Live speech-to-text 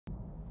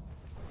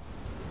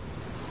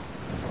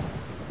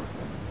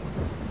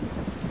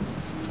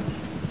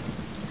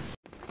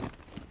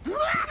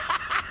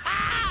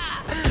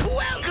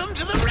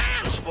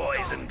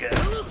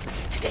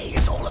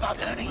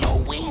learning your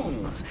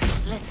wings.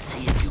 Let's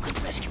see if you can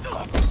rescue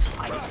Gotham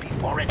Smiles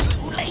before it's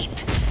too late.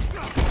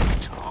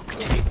 Tick-tock,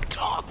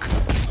 tick-tock.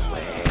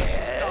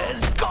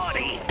 Where's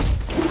Gotti?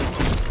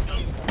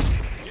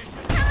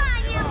 Come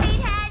on, you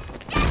meathead!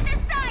 Get the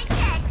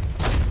sidekick!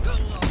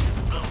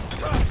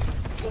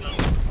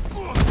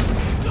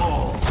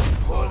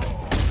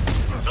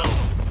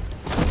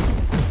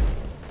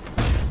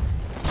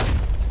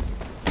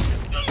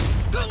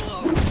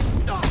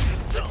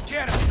 Let's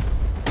get him!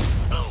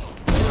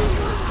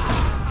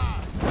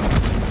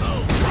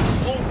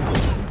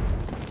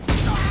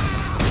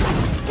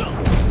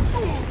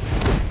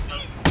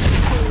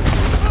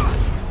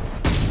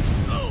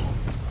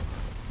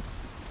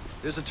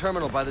 There's a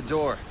terminal by the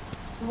door.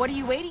 What are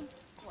you waiting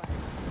for?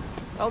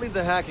 I'll leave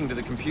the hacking to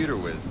the computer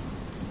whiz.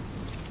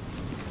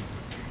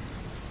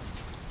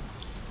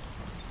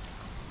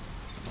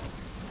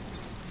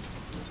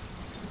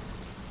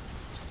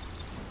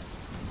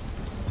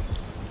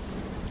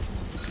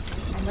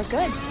 And we're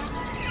good.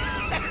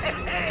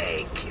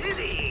 Hey,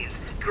 kiddies!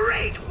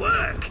 Great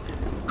work!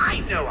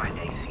 I know I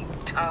may seem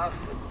tough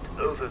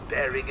and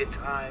overbearing at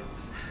times,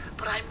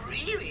 but I'm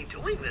really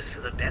doing this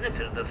for the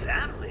benefit of the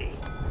family.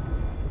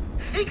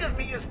 Think of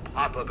me as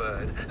Papa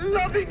Bird,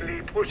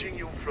 lovingly pushing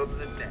you from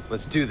the nest.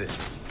 Let's do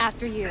this.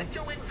 After you. Set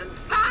your wings and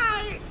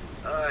fly!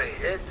 I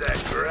hit the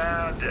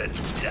ground and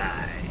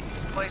die.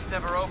 This place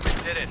never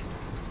opened, did it?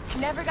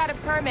 Never got a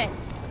permit.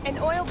 An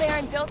oil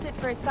baron built it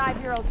for his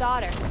 5-year-old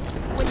daughter.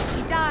 When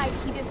he died,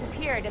 he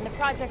disappeared and the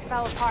project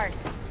fell apart.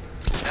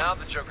 Now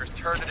the Joker's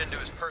turned it into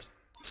his personal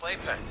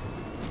playpen.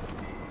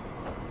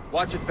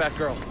 Watch it,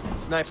 Batgirl.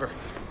 Sniper.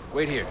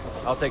 Wait here.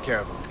 I'll take care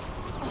of him.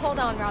 Hold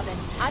on, Robin.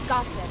 I've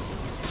got this.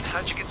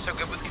 How'd you get so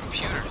good with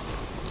computers?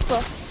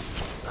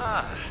 Books.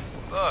 Ah,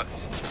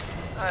 books.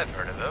 I've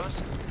heard of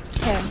those.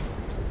 Tim.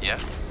 Yeah?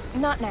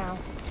 Not now.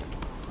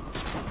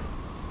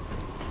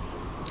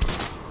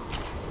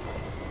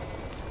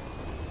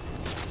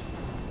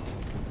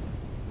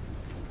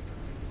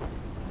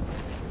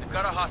 We've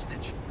got a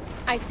hostage.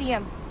 I see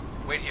him.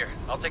 Wait here.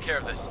 I'll take care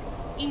of this.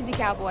 Easy,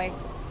 cowboy.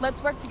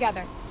 Let's work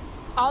together.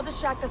 I'll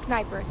distract the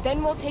sniper,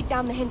 then we'll take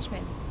down the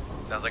henchman.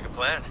 Sounds like a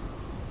plan.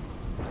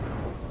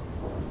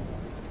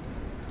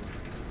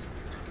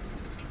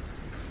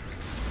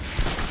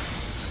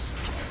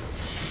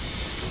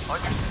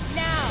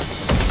 Now!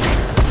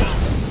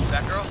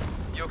 Batgirl,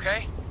 you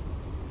okay?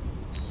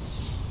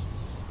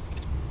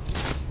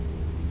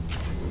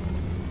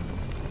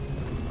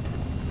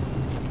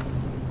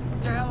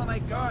 What the hell am I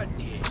guarding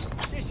here?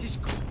 This is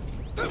cool.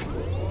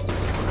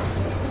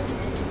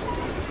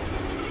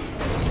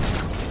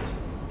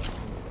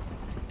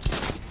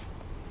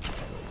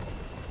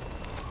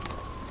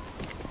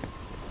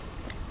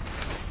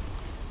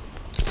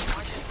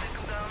 Why just stick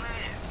him down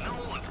there? No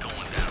one's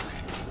going down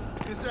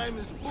there. His name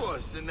is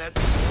Bush, and that's...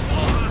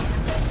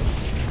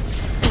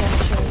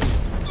 Amateurs.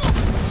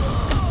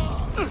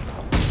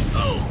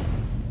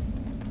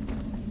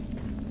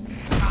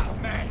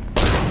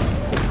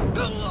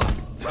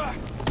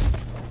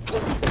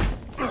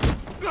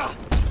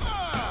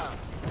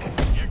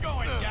 You're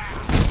going down.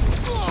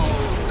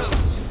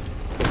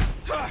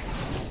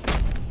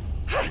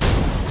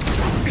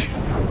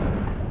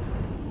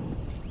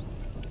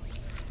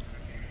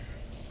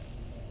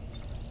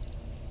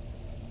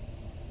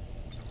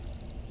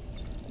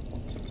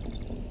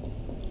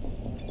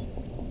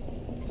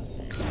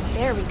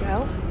 There we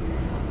go.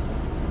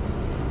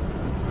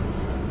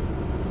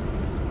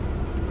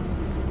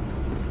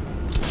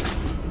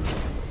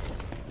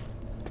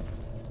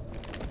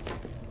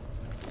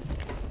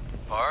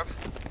 Barb?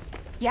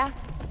 Yeah?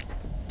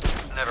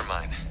 Never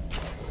mind.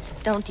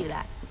 Don't do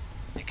that.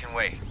 It can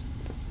wait.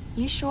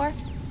 You sure?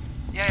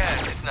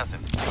 Yeah, it's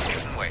nothing. It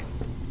can wait.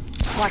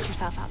 Watch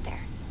yourself out there.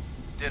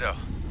 Ditto.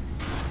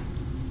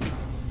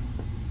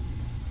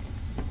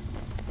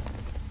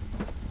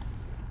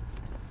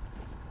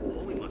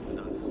 Holy must have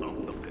done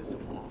something to piss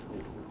him off.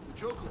 The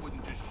Joker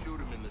wouldn't just shoot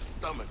him in the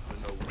stomach for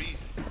no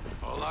reason.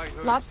 All I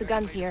heard... Lots of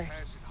guns here.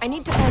 I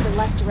need to find a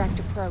less direct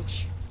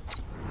approach.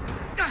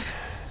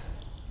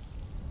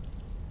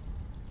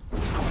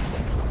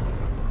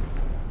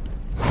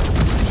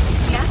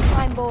 Nap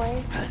time,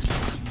 boys.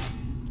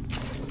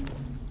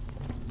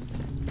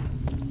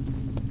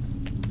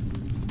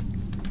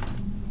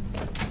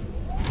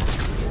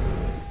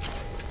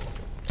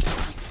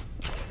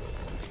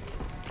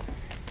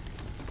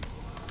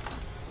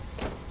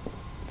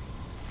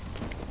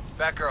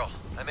 Batgirl,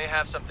 I may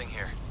have something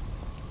here.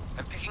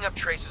 I'm picking up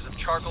traces of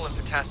charcoal and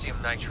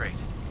potassium nitrate.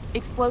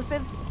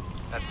 Explosives?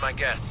 That's my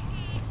guess.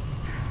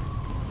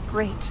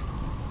 Great.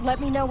 Let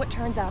me know what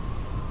turns up.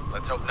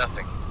 Let's hope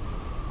nothing.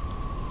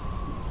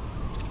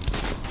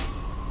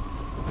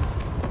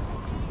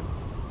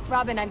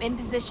 Robin, I'm in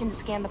position to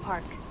scan the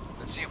park.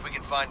 Let's see if we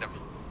can find him.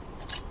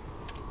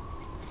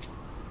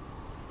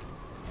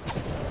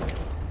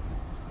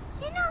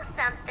 You know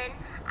something?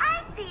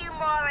 I see you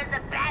more as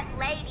a bat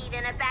lady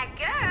than a bat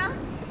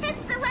girl. It's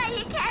the way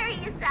you carry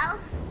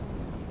yourself.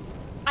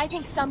 I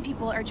think some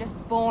people are just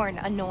born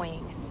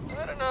annoying.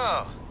 I don't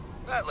know.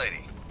 That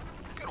lady.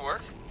 Good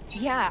work.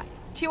 Yeah,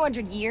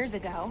 200 years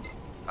ago.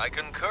 I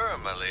concur,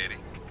 my lady.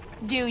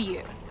 Do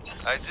you?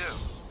 I do.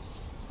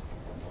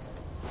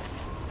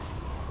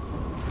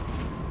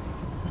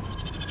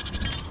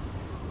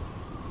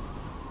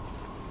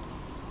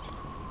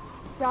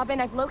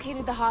 Robin, I've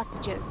located the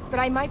hostages, but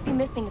I might be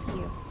missing a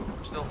few.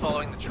 We're still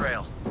following the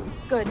trail.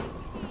 Good.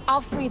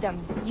 I'll free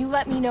them. You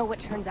let me know what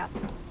turns up.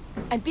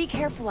 And be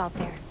careful out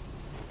there.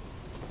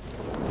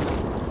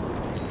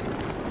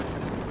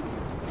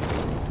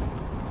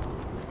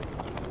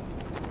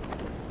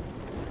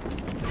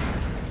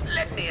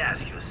 Let me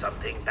ask you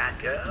something,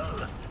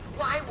 Batgirl.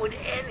 Why would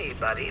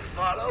anybody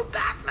follow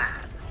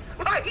Batman?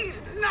 Why, he's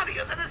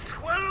nuttier than a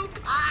squirrel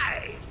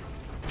pie.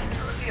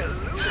 Only a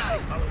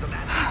lunatic follows a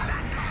man named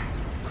Batman.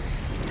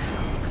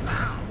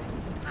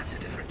 That's a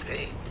different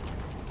thing.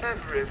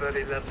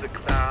 Everybody loves a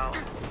clown.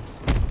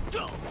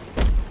 Fill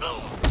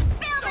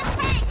the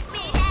tank,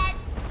 meathead!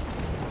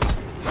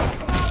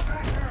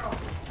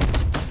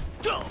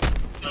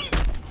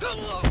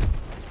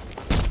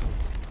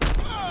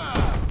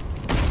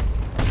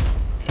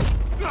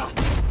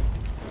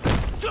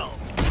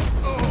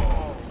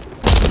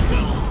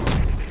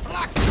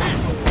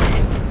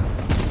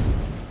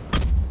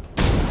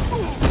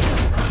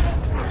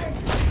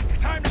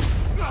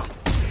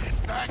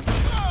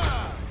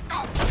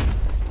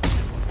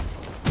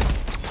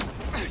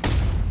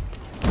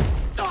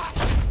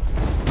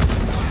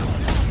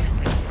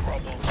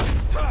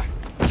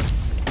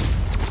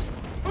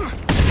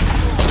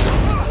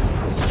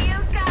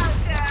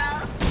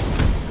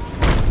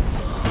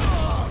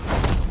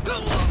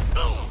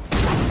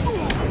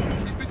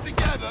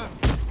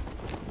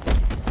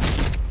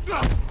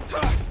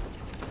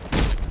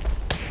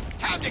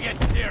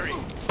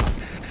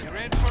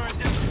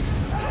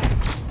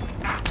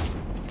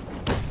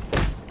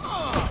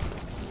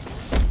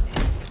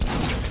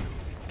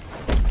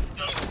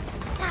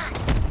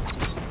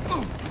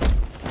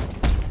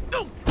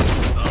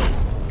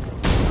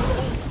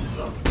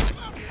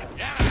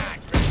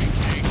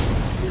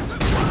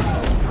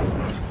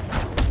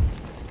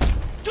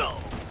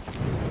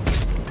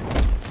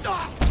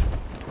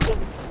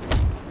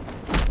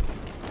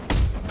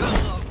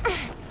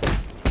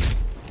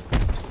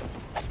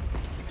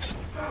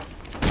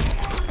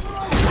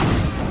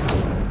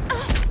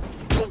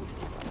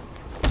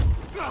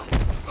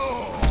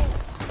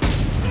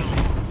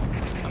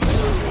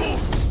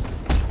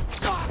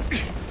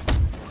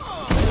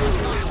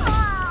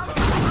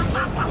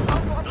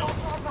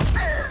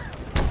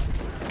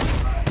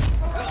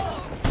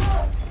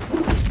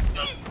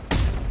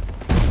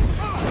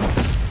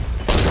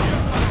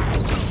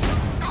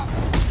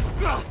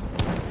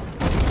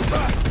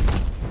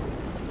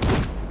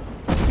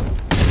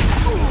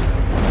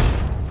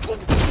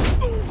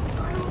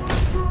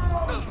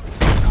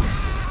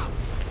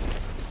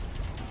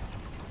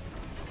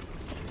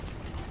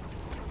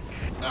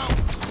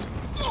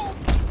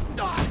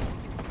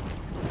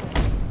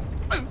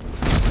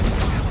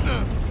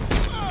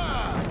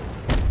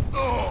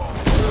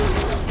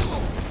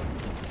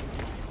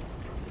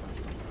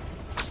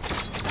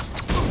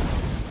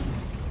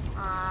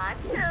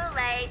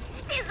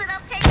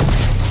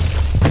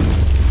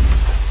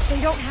 They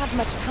don't have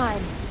much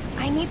time.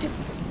 I need to...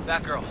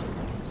 Batgirl,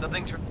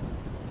 something to...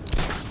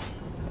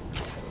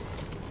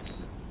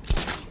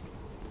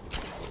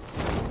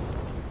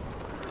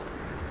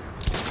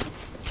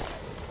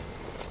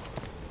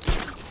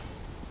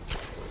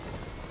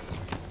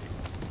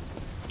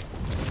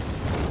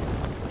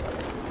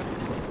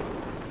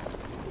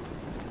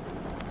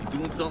 You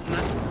doing something,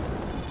 man?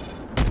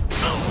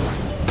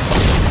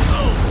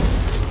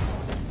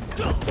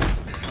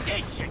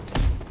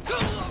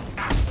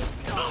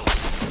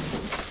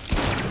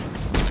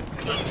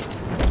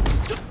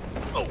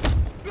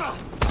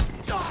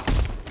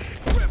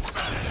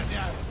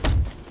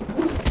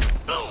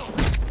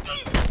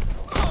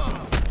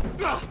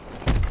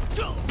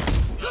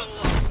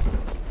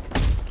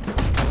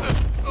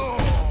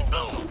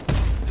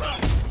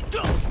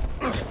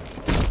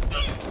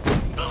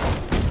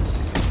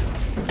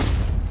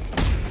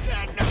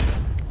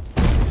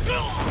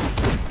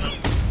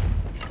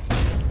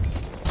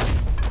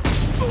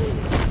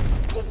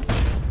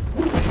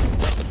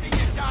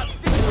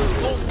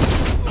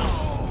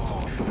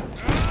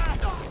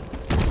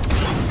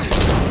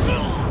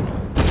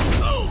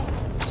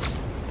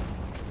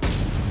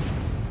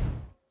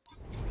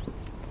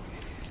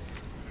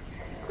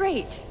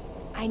 Great.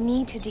 I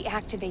need to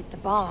deactivate the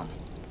bomb.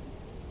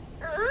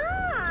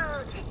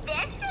 Ooh,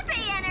 this should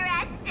be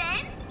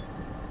interesting.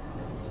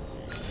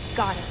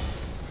 Got it.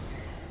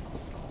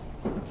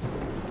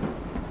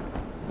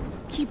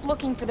 Keep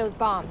looking for those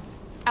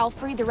bombs. I'll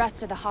free the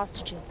rest of the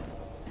hostages.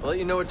 I'll let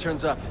you know what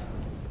turns up.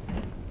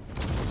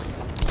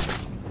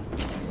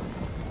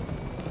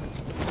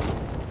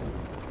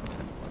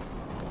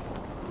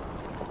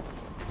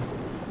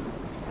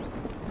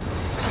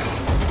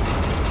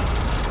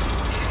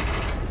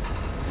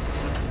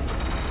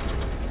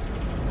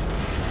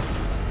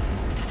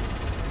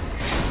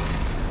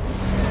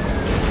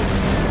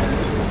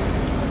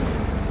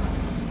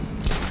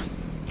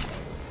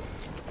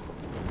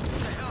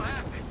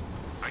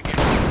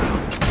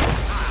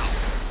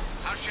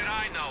 should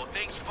I know?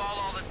 Things fall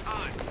all the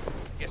time.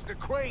 Guess the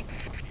crane.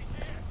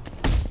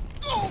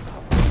 Oh!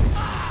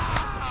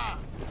 Ah!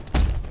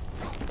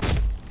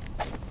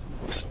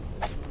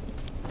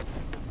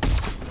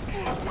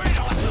 Wait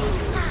on.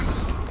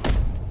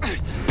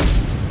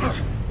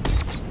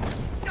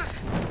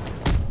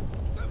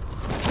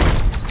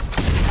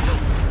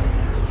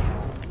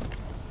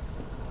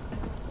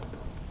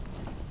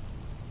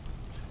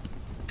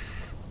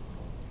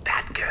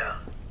 Batgirl,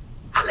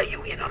 I'll let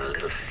you in on a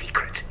little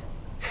secret.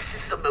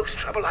 This is the most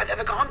trouble I've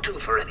ever gone to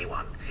for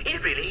anyone.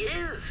 It really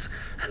is.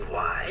 And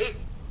why?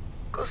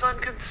 Because I'm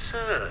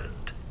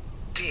concerned.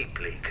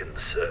 Deeply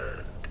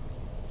concerned.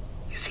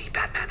 You see,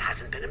 Batman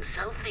hasn't been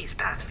himself these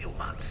past few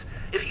months.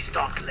 If he's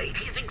not late,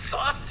 he's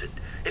exhausted.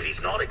 If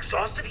he's not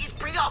exhausted, he's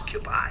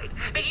preoccupied,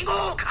 making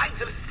all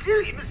kinds of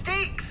silly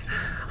mistakes.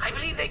 I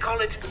believe they call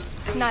it...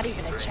 Not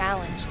even a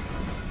challenge.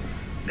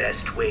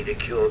 Best way to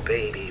cure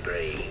baby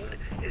brain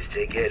is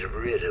to get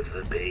rid of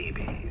the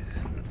babies.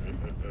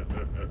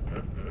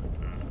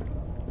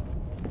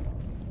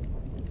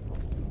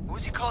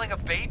 Who's he calling a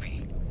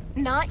baby?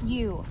 Not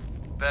you.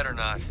 Better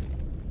not.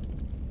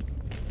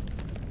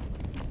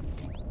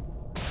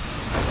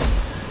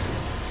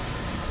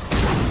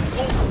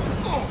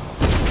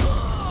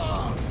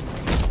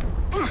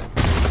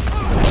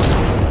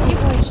 You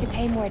boys should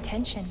pay more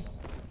attention.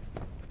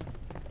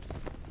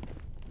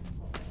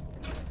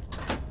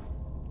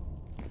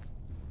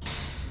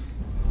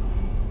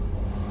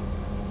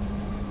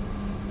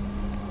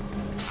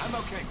 I'm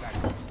okay,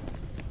 Batgirl.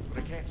 But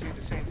I can't say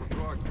the same for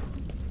Gordon.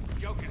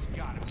 Joker's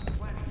got him.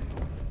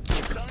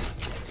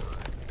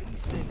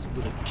 These things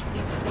would have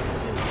killed the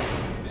city.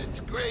 It's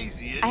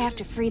crazy, isn't I it? have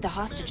to free the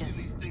Imagine hostages.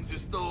 these things are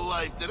still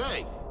alive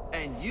today.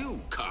 And you,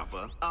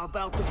 copper, are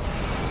about to...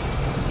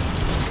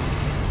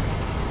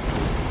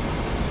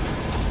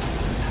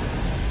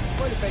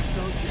 What if I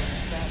told you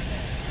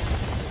Batman?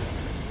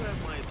 You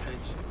have my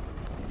attention.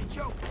 The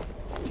Joker.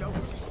 Joker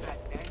is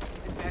Batman,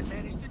 and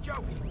Batman is the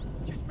Joker.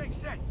 Just makes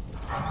sense.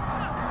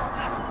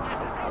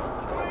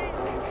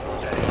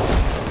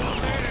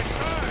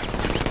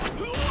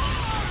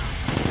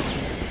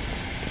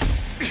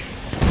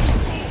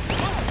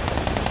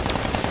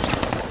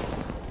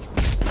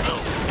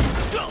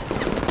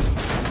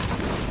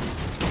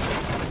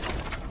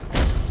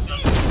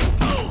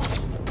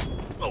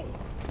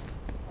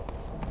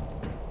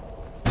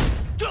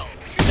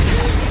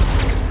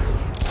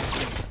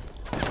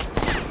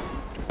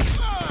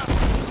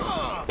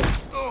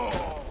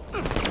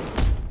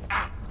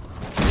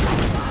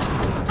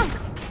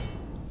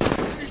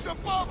 She's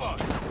above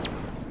us!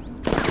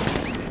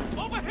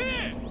 Over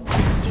here!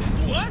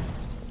 What?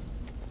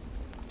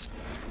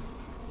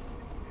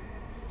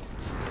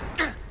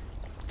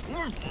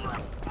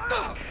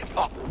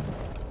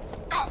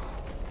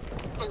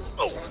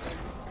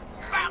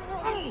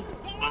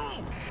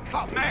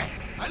 Oh man,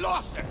 I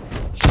lost her.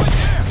 She's right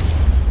there.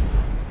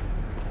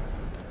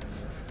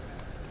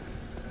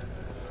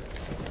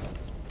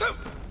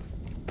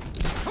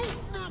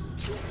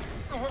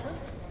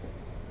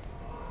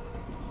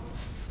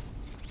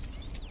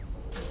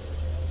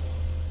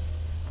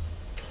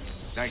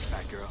 Thanks,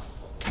 Batgirl.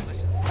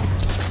 Listen,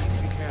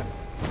 be careful.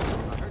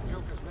 I heard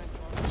Joker's men.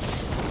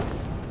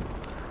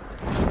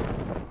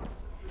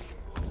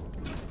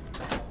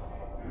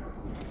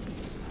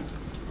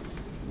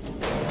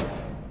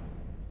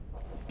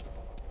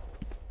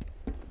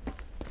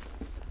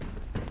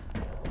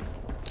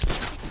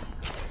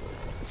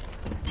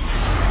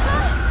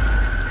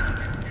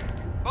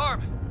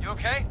 Barb, you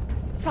okay?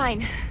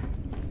 Fine.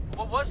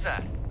 What was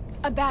that?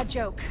 A bad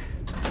joke.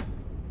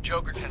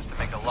 Joker tends to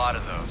make a lot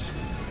of those.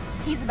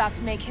 He's about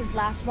to make his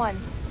last one.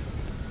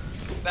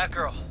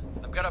 Batgirl,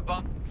 I've got a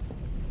bump.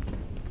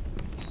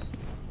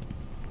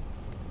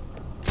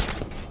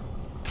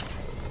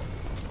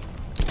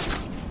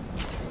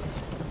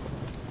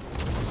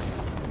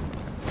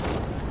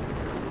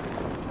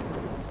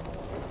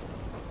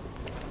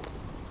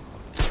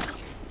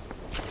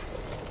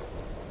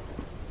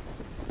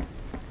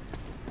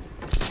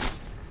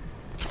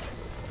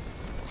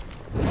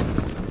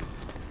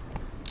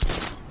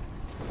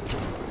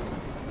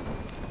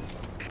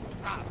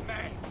 Ah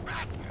man,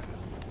 Batgirl.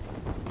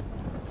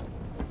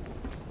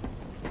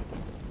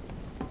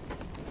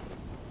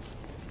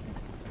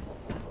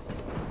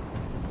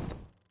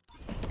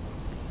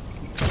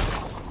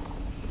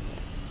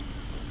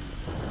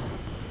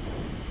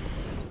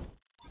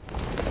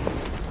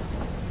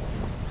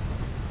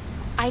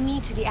 I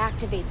need to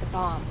deactivate the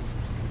bomb.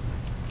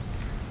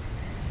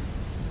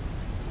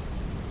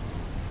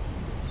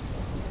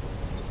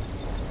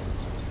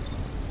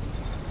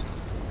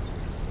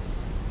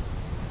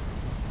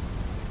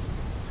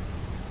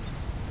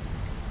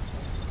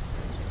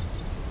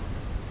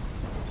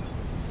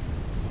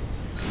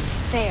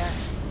 There.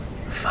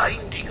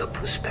 Finding a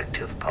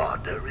prospective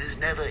partner is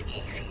never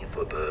easy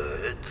for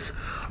birds.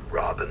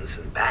 Robins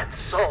and bats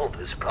solve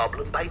this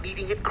problem by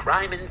meeting in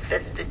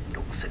crime-infested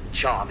nooks and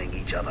charming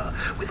each other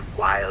with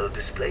wild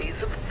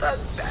displays of thug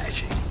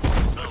bashing.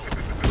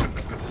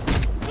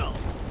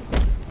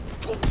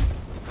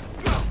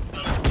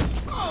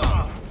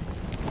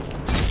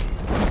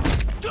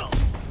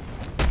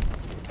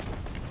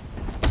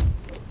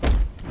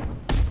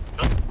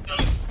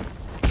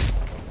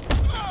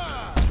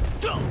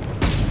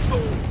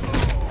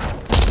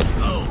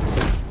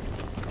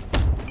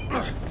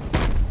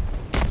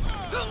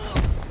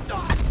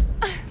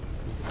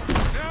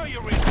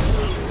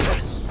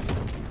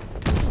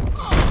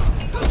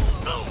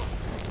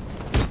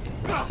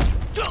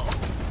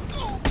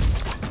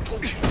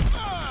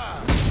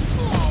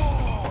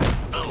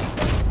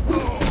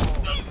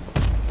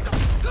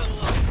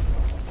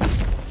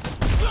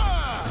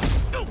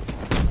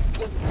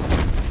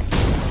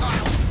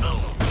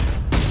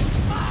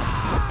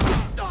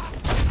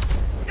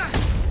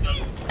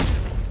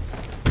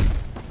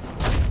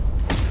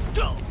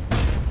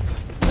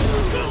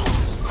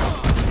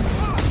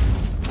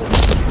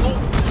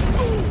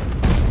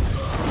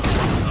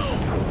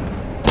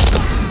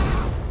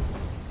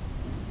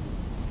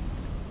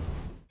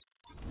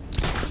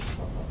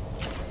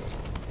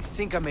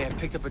 think I may have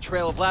picked up a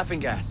trail of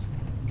laughing gas.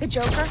 The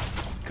Joker?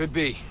 Could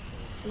be.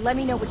 Let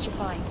me know what you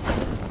find.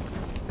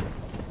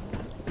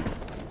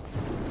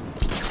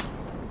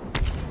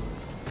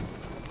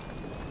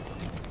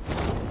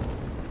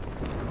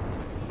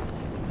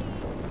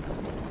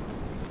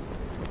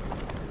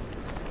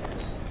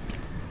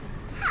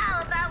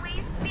 How about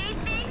we speed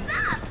things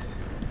up?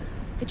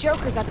 The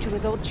Joker's up to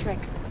his old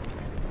tricks.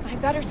 I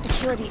better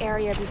secure the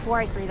area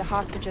before I free the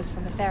hostages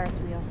from the Ferris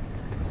wheel.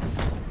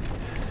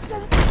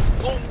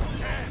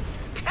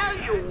 Tell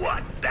you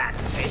what,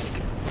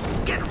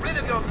 Batfake. Get rid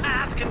of your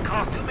mask and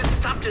costume and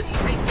stop just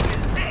speaking his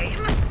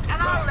name,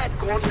 and I'll let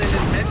Gordon and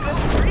his men go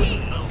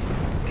free.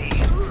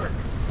 Deal?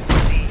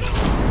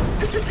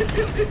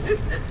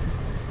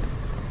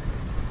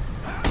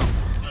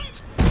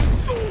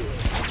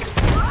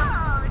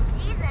 Whoa,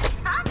 she's a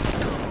tough.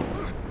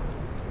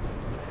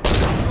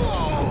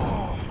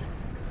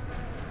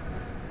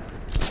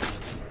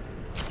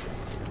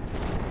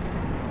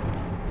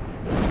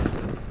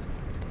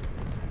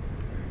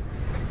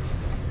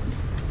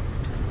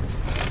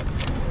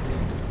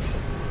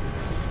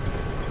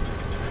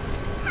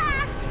 Ha!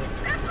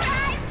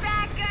 Surprise,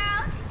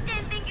 Batgirl!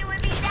 Didn't think it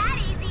would be that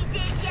easy,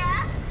 did ya?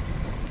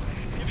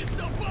 Give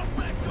yourself up,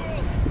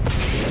 Batgirl!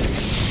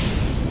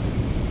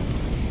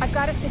 I've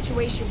got a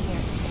situation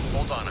here.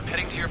 Hold on, I'm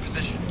heading to your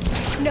position.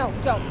 No,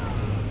 don't.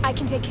 I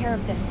can take care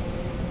of this.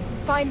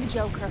 Find the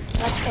Joker.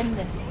 Let's end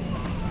this.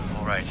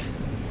 All right.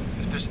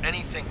 And if there's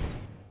anything...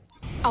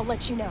 I'll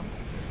let you know.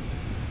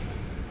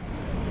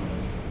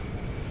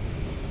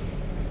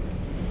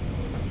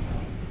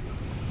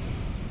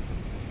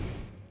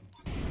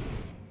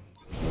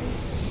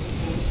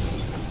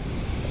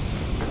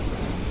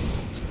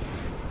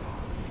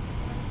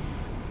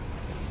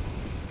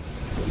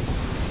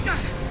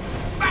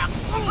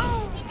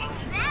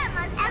 That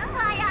must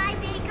FYI,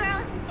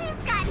 B-girl. He's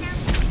got no...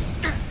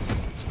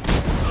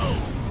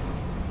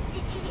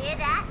 Did you hear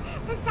that?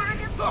 The sound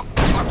of... Look!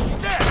 Look, she's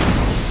there!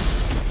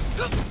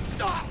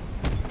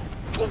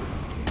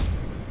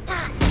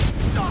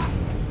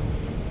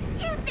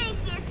 You think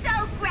you're so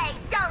great,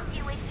 don't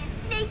you, with your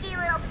sneaky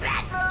little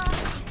bat moves?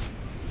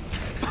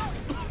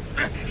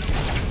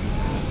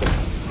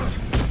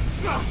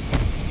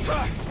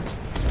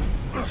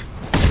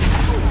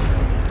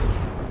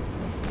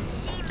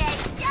 She may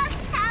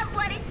just have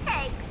what it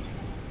takes.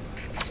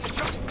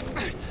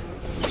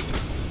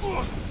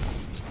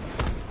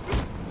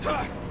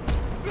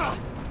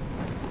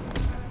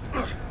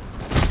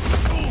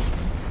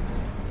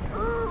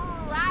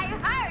 Ooh, I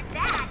heard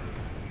that.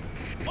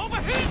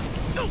 Over here!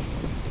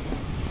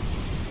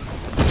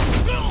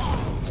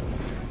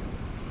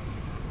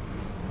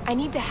 I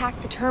need to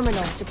hack the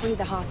terminal to free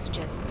the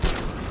hostages.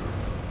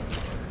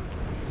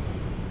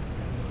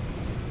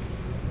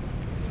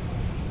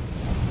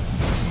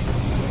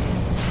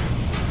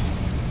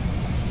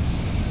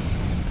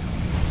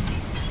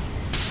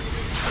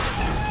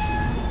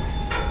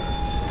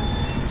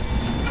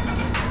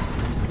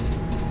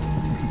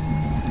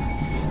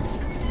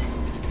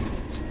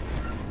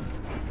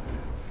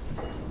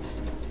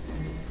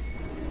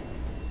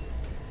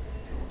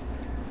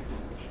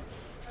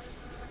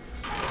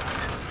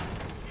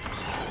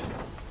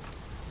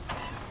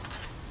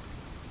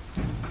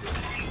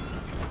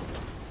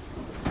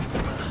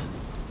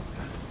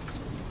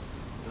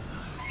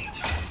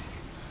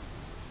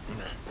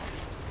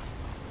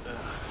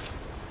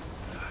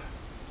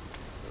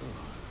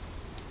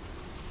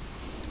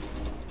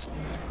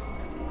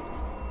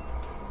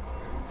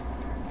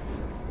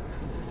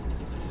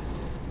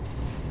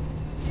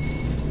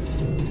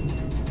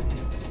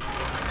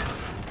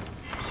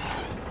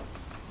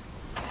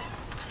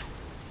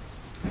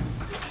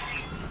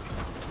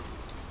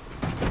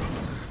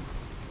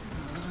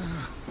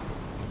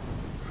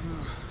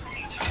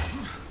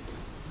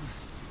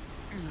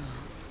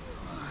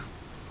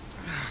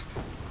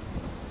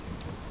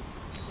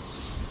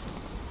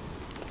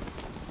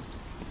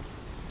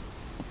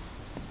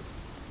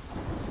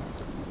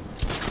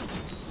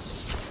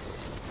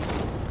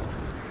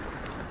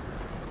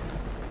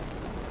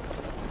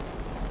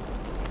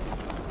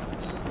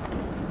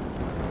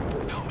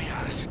 Help me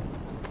out of...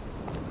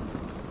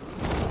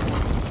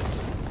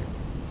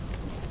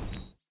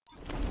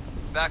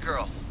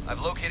 Batgirl,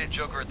 I've located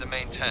Joker at the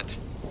main tent.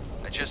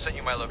 I just sent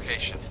you my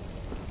location.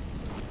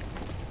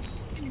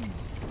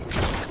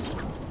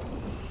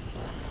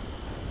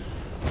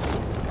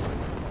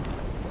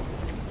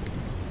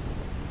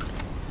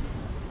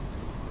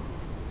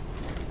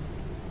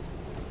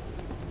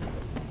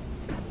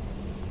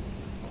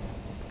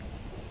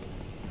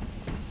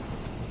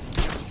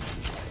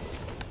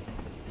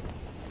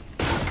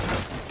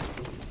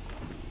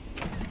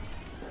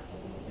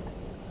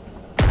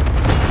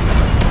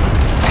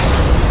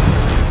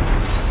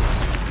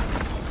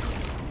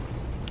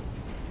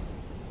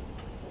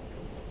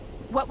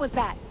 What was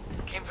that?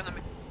 Came from the...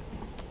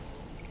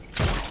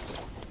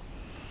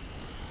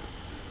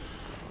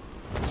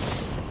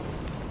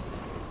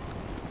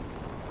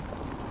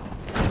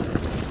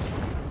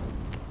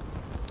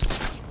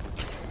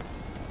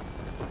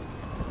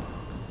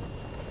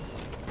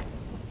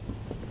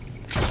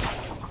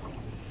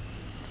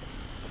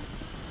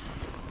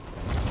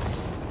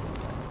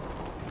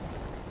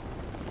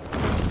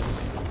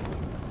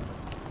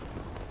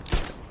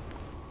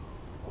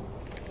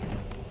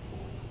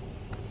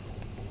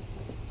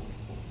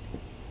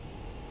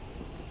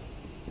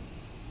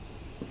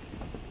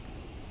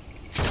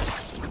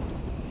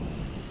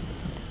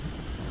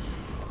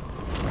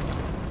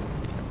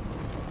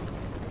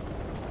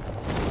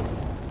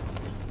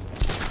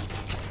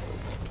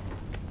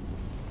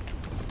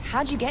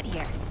 How'd you get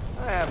here?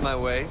 I have my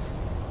ways.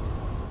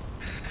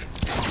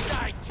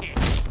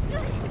 Sidekicks.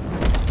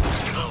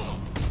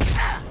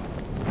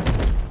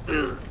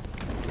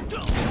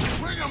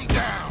 Bring him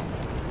down.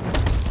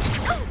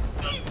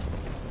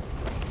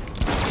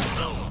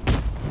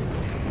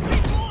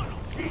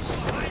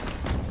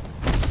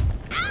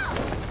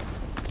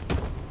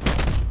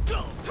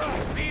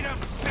 Beat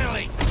him,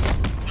 silly.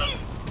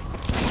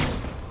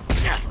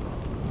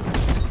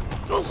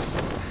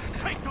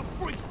 Take the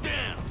freaks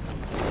down.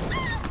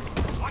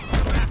 Watch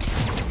your back.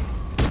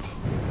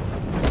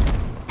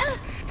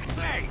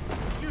 Say,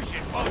 you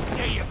should both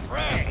say your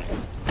praise.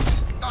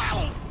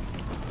 Time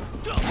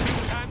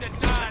to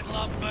die,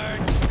 lovebird.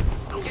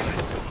 Give it to him.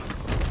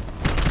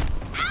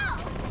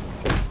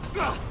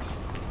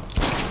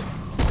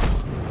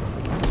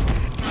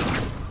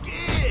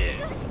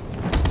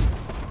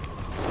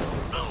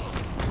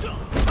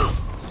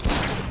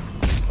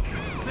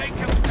 Make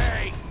him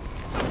pay.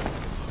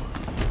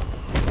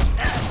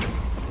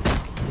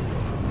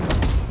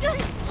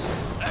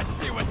 Let's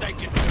see what they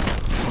can do.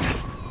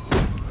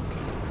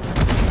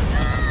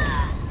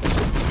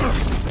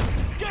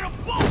 Get a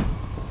boat!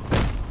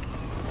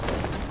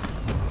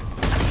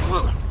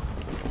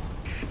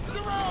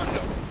 Surround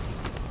him!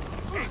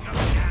 Take him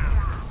down!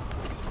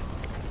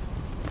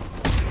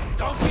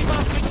 Don't give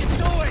up, we can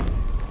do it!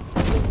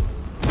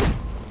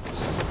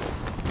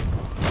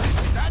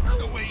 That's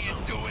the way you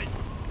do it!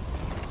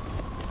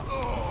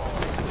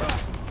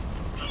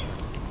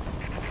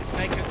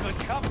 Make a good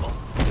couple.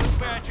 Too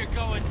bad you're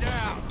going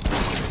down.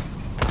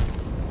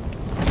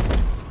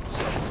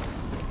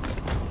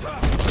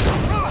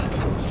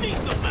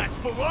 She's the match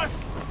for us!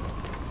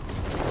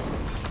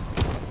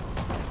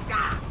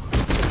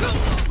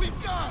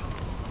 We've got!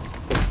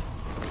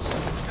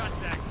 Shut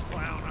that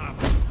clown up.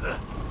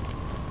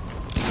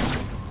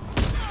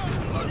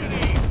 Look at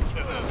these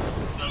two.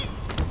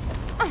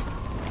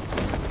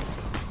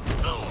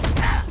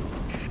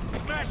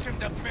 Smash him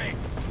to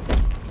bits.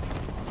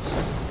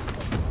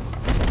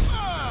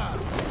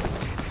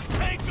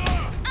 Take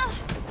her!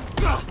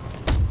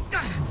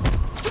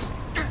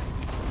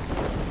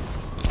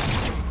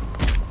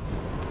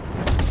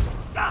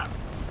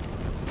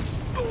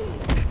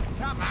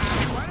 Come on,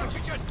 why don't you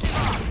just give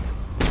up?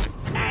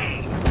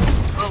 Hey!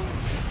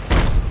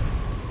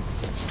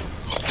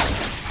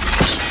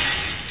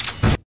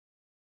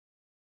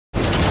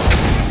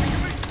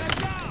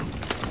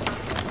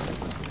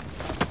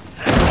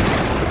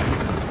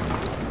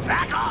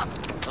 Back off,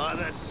 or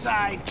the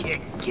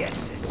sidekick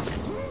gets it.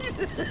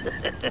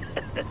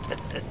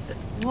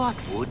 What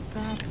would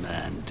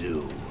Batman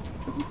do?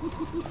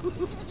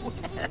 Well,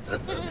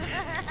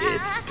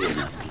 it's been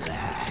a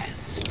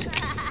blast.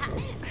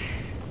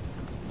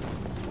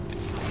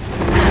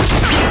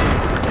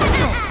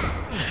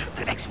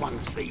 The next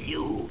one's for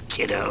you,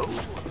 kiddo.